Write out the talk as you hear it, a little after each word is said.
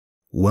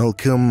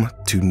Welcome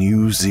to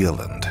New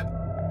Zealand,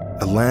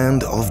 a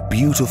land of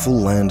beautiful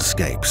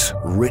landscapes,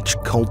 rich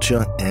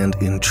culture, and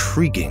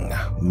intriguing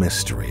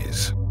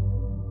mysteries.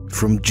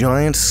 From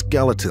giant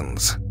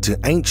skeletons to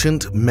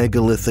ancient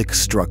megalithic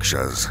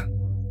structures,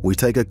 we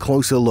take a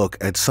closer look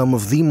at some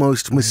of the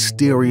most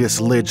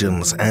mysterious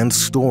legends and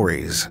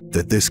stories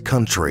that this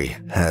country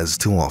has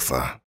to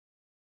offer.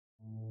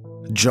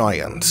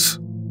 Giants.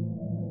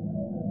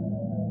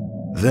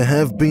 There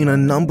have been a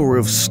number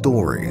of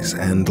stories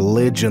and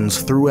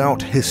legends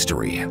throughout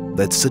history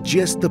that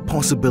suggest the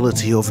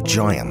possibility of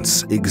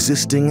giants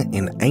existing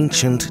in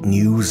ancient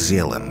New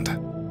Zealand.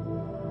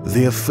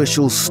 The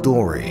official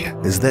story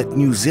is that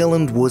New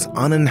Zealand was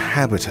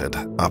uninhabited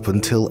up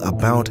until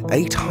about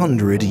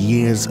 800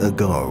 years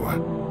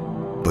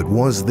ago. But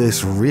was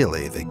this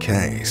really the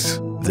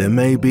case? There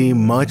may be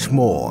much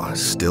more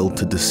still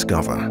to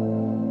discover.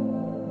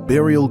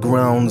 Burial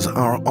grounds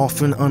are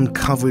often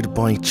uncovered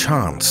by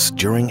chance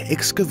during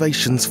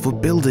excavations for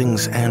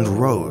buildings and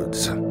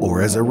roads,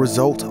 or as a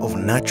result of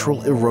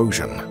natural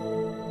erosion.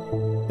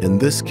 In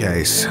this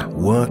case,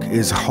 work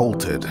is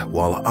halted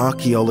while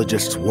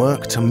archaeologists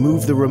work to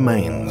move the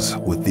remains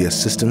with the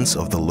assistance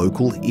of the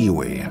local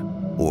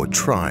iwi, or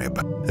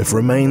tribe. If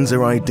remains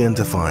are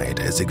identified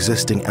as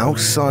existing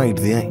outside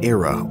their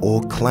era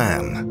or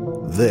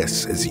clan,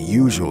 this is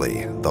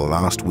usually the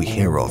last we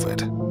hear of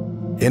it.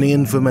 Any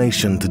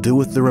information to do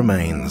with the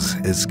remains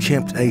is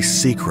kept a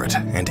secret,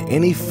 and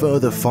any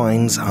further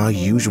finds are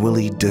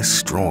usually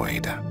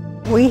destroyed.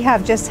 We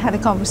have just had a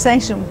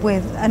conversation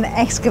with an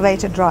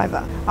excavator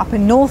driver up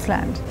in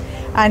Northland,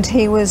 and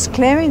he was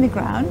clearing the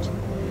ground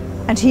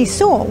and he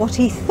saw what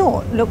he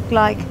thought looked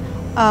like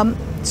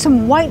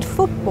some white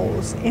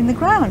footballs in the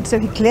ground. So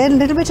he cleared a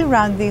little bit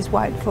around these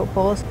white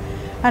footballs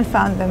and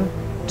found them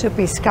to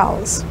be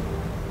skulls.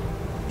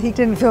 He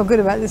didn't feel good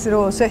about this at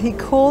all, so he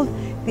called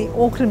the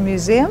Auckland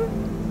Museum,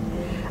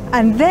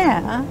 and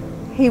there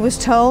he was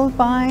told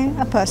by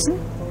a person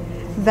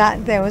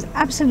that there was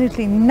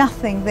absolutely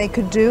nothing they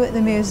could do at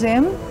the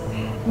museum.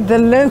 The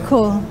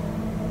local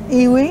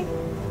iwi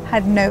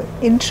had no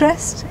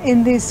interest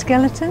in these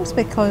skeletons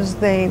because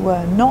they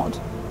were not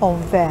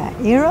of their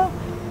era,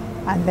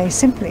 and they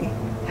simply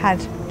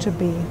had to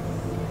be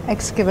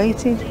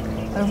excavated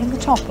over the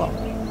top of.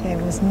 There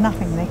was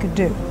nothing they could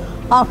do.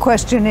 Our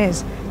question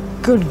is,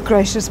 good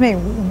gracious me,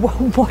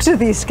 what are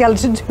these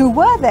skeletons? Who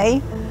were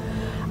they?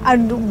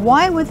 And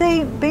why were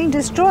they being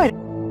destroyed?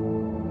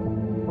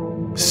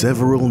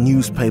 Several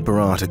newspaper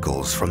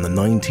articles from the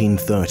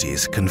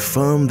 1930s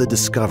confirm the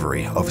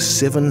discovery of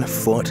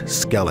 7-foot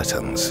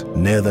skeletons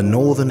near the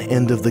northern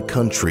end of the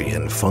country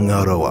in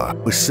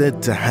Whangaroa were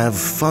said to have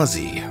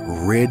fuzzy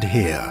red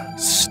hair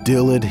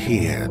still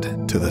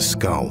adhered to the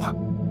skull.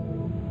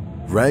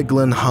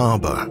 Raglan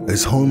Harbour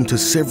is home to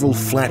several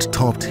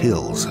flat-topped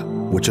hills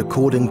which,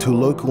 according to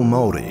local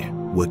Māori,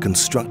 were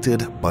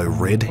constructed by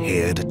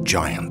red-haired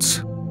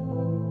giants.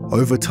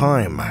 Over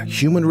time,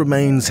 human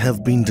remains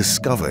have been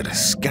discovered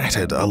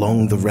scattered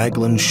along the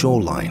Raglan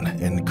shoreline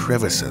in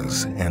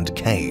crevices and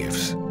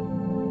caves.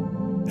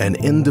 An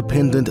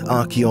independent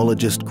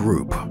archaeologist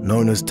group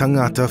known as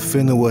Tangata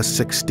Whenua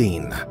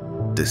 16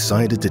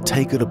 decided to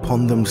take it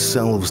upon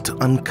themselves to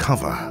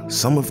uncover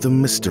some of the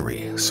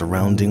mystery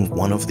surrounding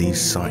one of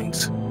these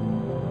sites.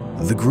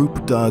 The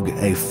group dug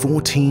a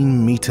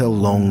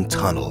 14-meter-long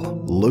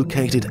tunnel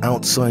located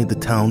outside the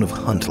town of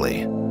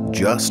Huntly,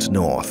 just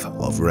north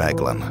of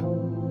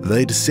Raglan.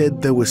 They'd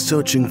said they were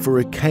searching for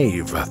a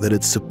cave that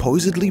had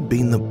supposedly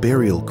been the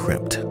burial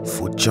crypt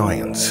for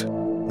giants.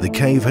 The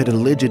cave had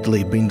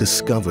allegedly been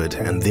discovered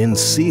and then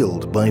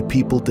sealed by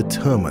people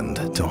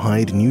determined to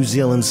hide New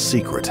Zealand's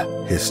secret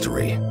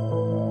history.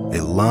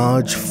 A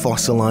large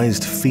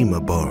fossilized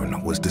femur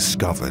bone was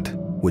discovered,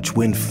 which,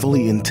 when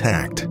fully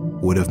intact,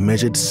 would have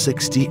measured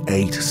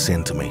 68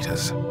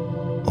 centimeters.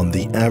 On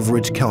the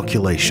average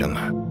calculation,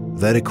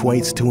 that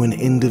equates to an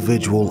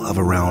individual of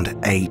around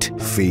 8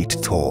 feet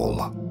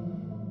tall.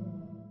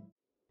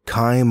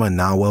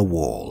 Kaimanawa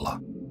Wall.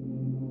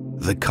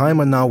 The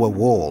Kaimanawa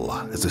Wall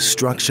is a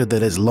structure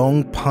that has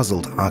long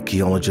puzzled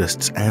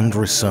archaeologists and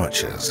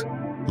researchers.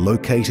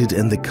 Located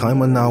in the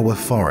Kaimanawa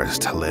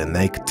forest,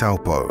 Lake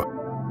Taupo,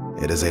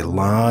 it is a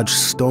large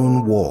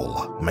stone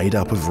wall made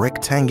up of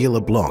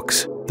rectangular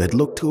blocks that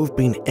look to have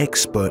been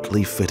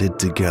expertly fitted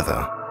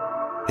together.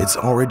 Its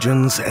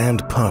origins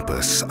and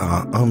purpose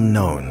are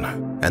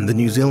unknown, and the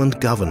New Zealand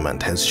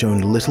government has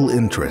shown little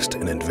interest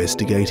in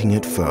investigating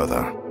it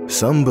further.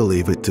 Some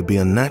believe it to be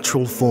a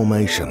natural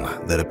formation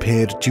that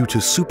appeared due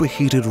to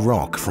superheated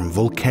rock from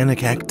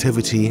volcanic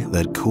activity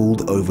that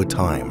cooled over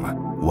time,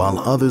 while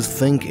others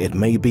think it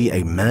may be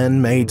a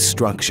man-made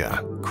structure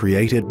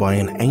created by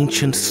an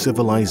ancient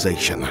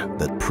civilization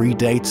that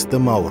predates the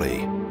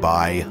Maori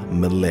by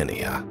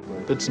millennia.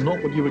 It's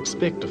not what you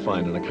expect to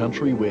find in a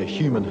country where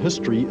human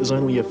history is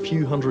only a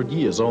few hundred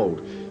years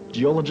old.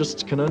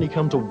 Geologists can only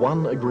come to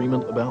one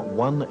agreement about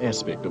one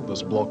aspect of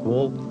this block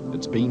wall.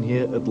 It's been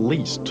here at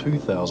least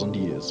 2,000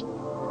 years.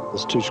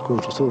 There's two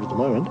schools of thought at the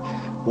moment.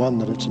 One,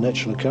 that it's a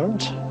natural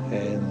occurrence,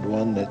 and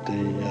one that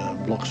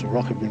the blocks of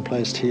rock have been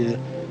placed here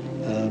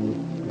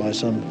by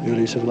some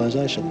early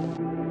civilization.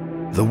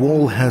 The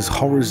wall has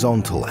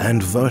horizontal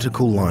and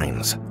vertical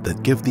lines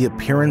that give the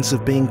appearance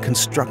of being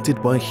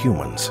constructed by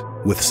humans,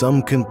 with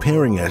some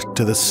comparing it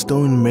to the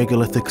stone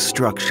megalithic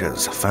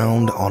structures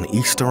found on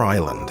Easter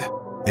Island.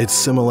 Its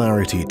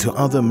similarity to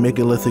other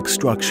megalithic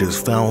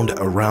structures found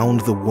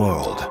around the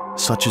world,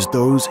 such as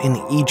those in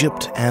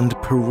Egypt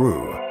and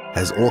Peru,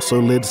 has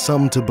also led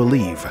some to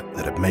believe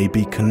that it may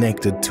be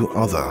connected to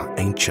other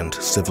ancient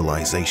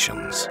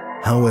civilizations.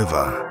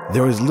 However,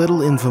 there is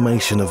little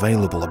information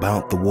available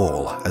about the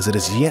wall as it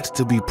is yet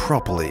to be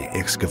properly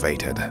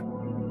excavated.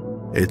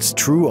 Its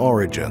true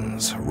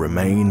origins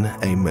remain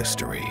a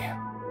mystery.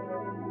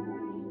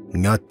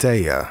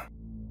 Ngatea.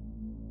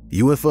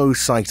 UFO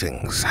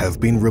sightings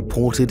have been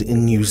reported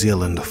in New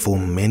Zealand for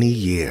many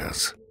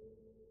years,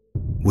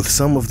 with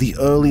some of the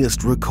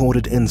earliest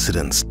recorded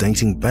incidents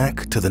dating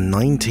back to the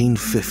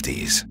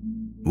 1950s.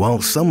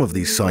 While some of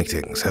these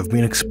sightings have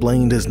been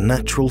explained as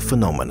natural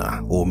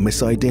phenomena or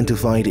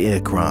misidentified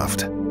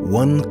aircraft,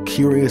 one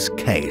curious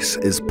case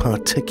is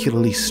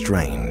particularly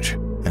strange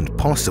and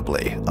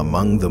possibly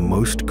among the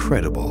most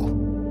credible.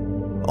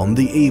 On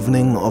the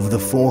evening of the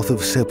 4th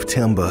of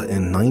September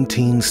in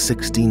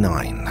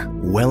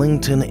 1969,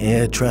 Wellington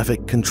Air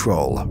Traffic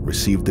Control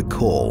received a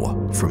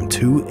call from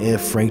two air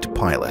freight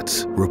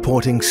pilots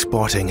reporting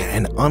spotting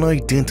an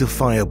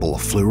unidentifiable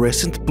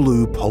fluorescent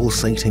blue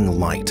pulsating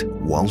light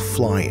while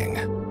flying.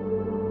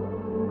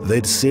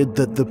 They'd said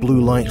that the blue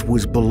light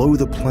was below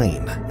the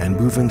plane and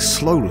moving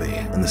slowly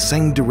in the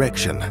same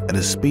direction at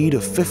a speed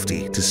of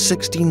 50 to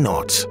 60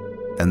 knots,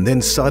 and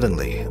then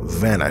suddenly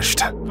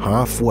vanished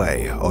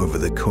halfway over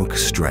the Cook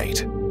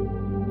Strait.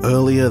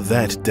 Earlier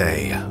that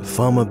day,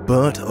 farmer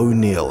Bert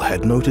O'Neill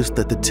had noticed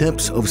that the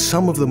tips of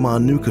some of the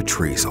manuka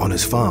trees on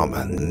his farm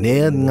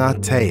near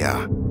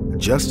Ngatea,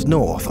 just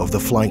north of the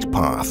flight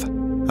path,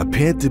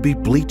 appeared to be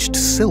bleached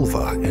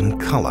silver in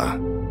color.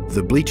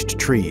 The bleached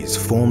trees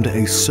formed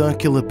a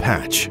circular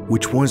patch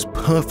which was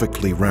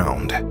perfectly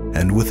round,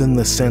 and within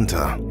the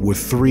center were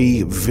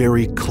three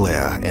very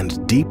clear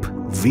and deep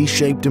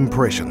V-shaped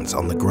impressions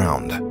on the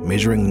ground,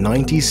 measuring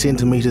 90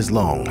 centimeters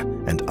long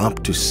and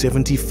up to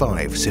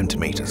 75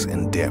 centimeters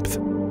in depth,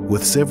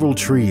 with several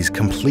trees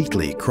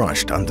completely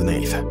crushed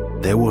underneath.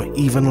 They were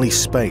evenly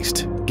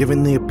spaced,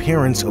 giving the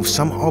appearance of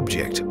some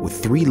object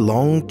with three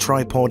long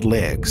tripod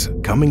legs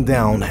coming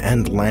down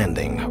and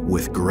landing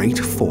with great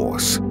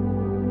force.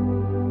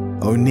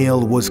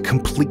 O'Neill was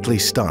completely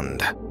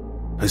stunned.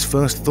 His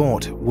first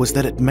thought was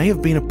that it may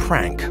have been a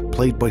prank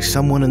played by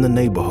someone in the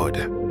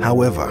neighborhood.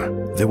 However,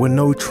 there were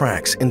no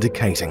tracks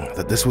indicating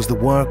that this was the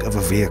work of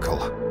a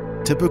vehicle.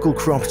 Typical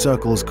crop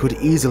circles could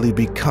easily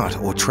be cut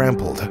or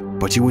trampled,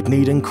 but you would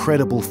need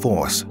incredible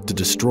force to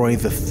destroy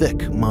the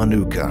thick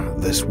manuka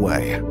this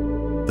way.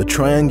 The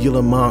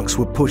triangular marks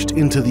were pushed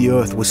into the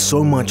earth with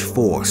so much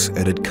force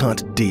it had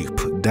cut deep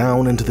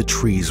down into the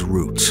tree's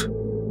roots.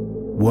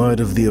 Word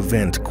of the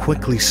event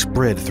quickly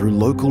spread through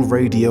local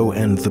radio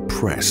and the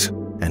press,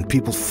 and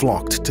people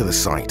flocked to the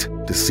site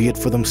to see it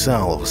for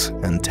themselves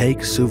and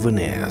take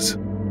souvenirs.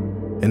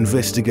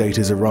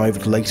 Investigators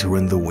arrived later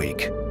in the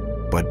week,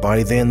 but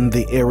by then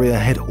the area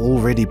had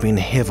already been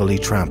heavily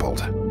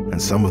trampled,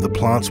 and some of the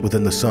plants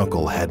within the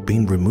circle had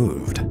been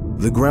removed.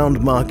 The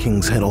ground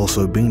markings had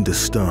also been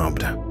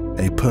disturbed,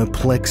 a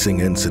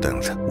perplexing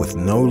incident with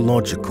no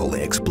logical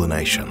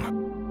explanation.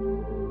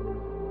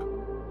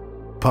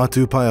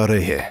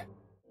 Patupaiarehe.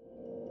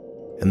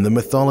 In the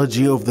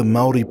mythology of the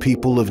Maori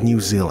people of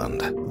New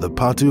Zealand, the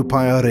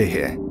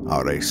Patupaiarehe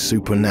are a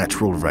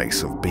supernatural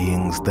race of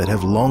beings that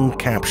have long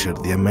captured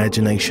the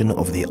imagination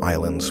of the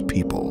island's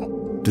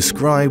people.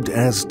 Described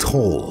as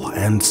tall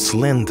and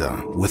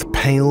slender, with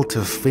pale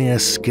to fair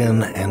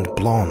skin and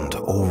blonde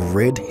or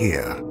red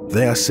hair,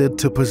 they are said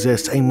to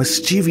possess a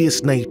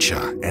mischievous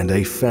nature and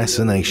a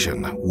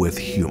fascination with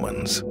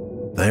humans.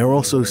 They are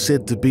also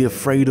said to be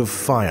afraid of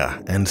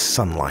fire and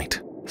sunlight.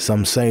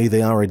 Some say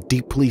they are a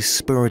deeply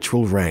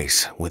spiritual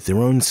race with their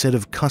own set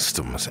of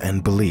customs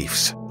and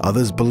beliefs.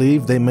 Others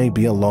believe they may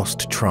be a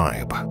lost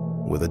tribe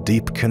with a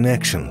deep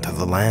connection to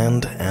the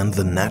land and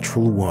the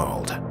natural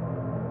world.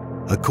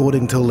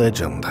 According to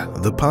legend,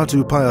 the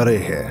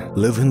Patupaiarehe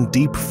live in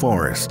deep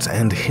forests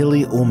and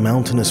hilly or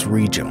mountainous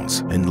regions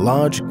in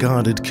large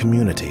guarded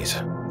communities.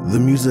 The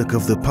music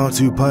of the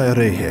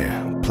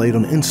Patupaiarehe, played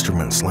on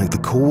instruments like the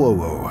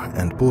ko'owo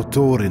and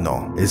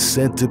potorino, is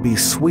said to be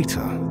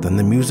sweeter than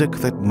the music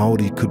that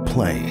Maori could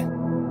play.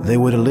 They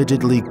would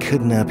allegedly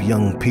kidnap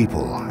young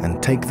people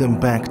and take them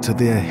back to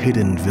their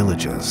hidden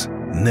villages,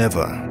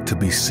 never to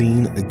be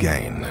seen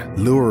again,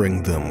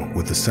 luring them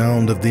with the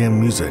sound of their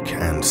music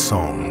and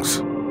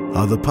songs.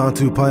 Are the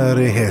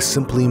Patupaiarehe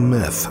simply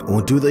myth,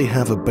 or do they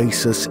have a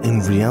basis in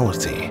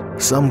reality?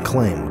 Some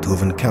claim to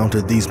have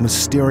encountered these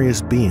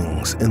mysterious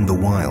beings in the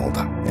wild,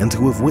 and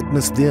to have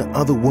witnessed their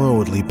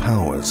otherworldly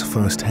powers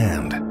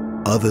firsthand.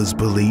 Others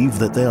believe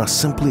that they are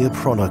simply a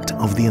product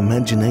of the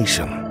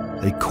imagination,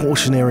 a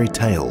cautionary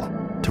tale,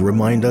 to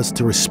remind us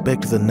to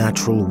respect the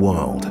natural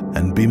world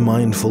and be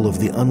mindful of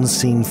the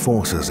unseen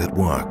forces at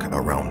work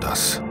around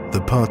us. The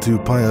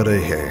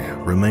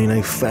Patupaiarehe remain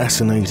a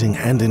fascinating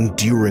and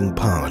enduring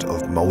part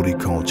of Māori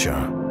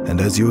culture, and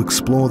as you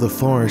explore the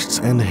forests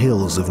and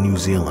hills of New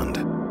Zealand,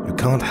 you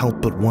can't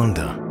help but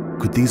wonder,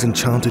 could these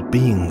enchanted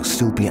beings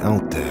still be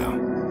out there,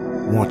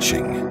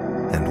 watching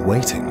and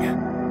waiting?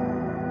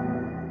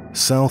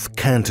 South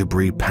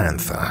Canterbury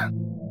Panther.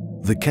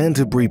 The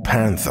Canterbury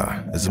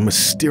Panther is a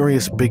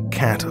mysterious big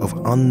cat of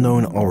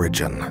unknown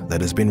origin that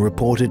has been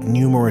reported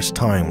numerous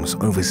times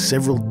over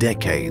several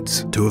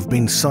decades to have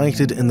been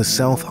sighted in the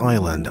South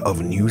Island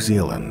of New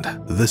Zealand.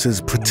 This is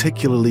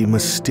particularly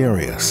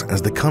mysterious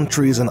as the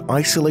country is an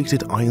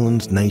isolated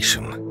island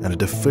nation and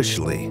it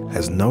officially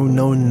has no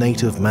known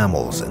native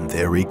mammals in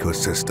their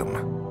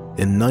ecosystem.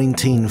 In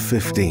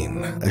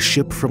 1915, a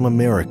ship from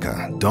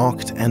America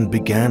docked and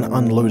began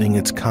unloading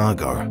its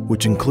cargo,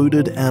 which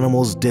included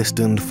animals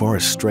destined for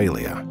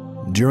Australia.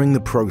 During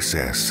the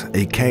process,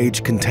 a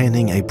cage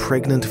containing a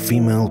pregnant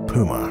female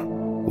puma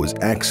was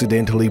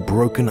accidentally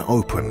broken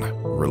open,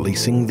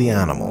 releasing the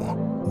animal.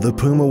 The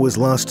puma was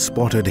last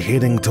spotted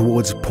heading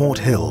towards Port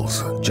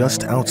Hills,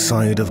 just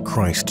outside of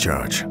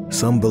Christchurch.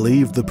 Some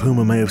believe the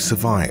puma may have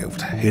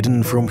survived,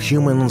 hidden from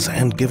humans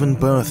and given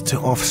birth to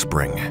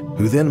offspring,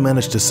 who then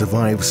managed to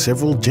survive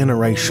several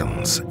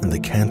generations in the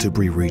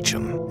Canterbury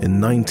region. In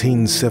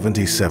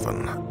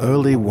 1977,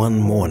 early one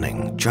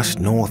morning, just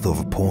north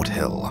of Port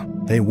Hill,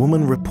 a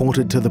woman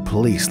reported to the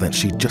police that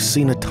she'd just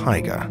seen a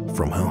tiger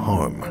from her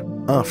home.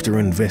 After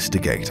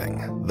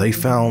investigating, they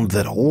found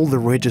that all the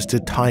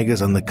registered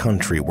tigers in the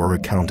country were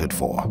accounted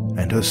for,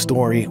 and her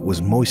story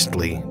was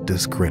mostly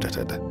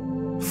discredited.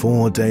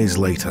 4 days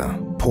later,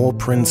 paw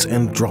prints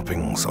and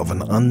droppings of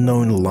an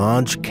unknown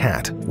large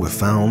cat were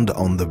found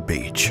on the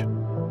beach.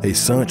 A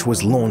search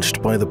was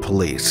launched by the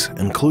police,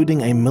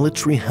 including a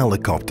military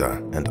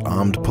helicopter and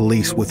armed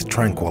police with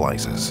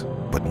tranquilizers,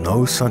 but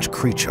no such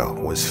creature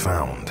was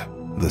found.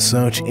 The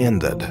search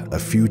ended a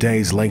few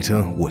days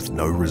later with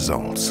no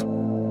results.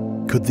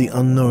 Could the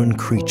unknown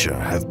creature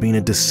have been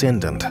a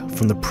descendant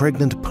from the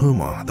pregnant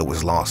puma that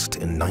was lost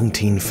in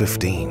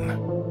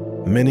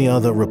 1915? Many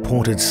other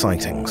reported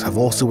sightings have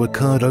also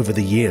occurred over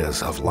the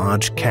years of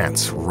large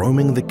cats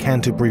roaming the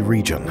Canterbury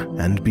region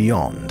and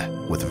beyond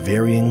with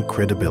varying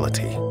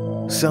credibility.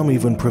 Some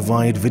even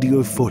provide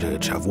video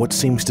footage of what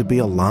seems to be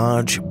a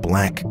large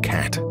black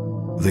cat.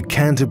 The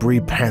Canterbury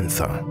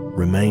Panther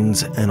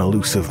remains an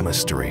elusive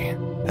mystery,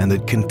 and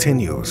it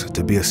continues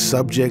to be a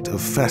subject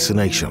of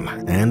fascination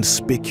and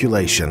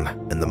speculation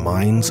in the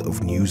minds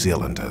of New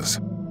Zealanders.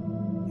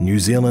 New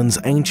Zealand's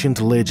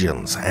ancient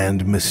legends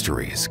and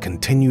mysteries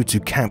continue to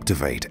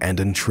captivate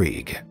and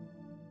intrigue,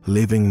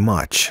 leaving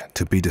much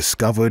to be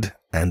discovered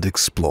and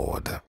explored.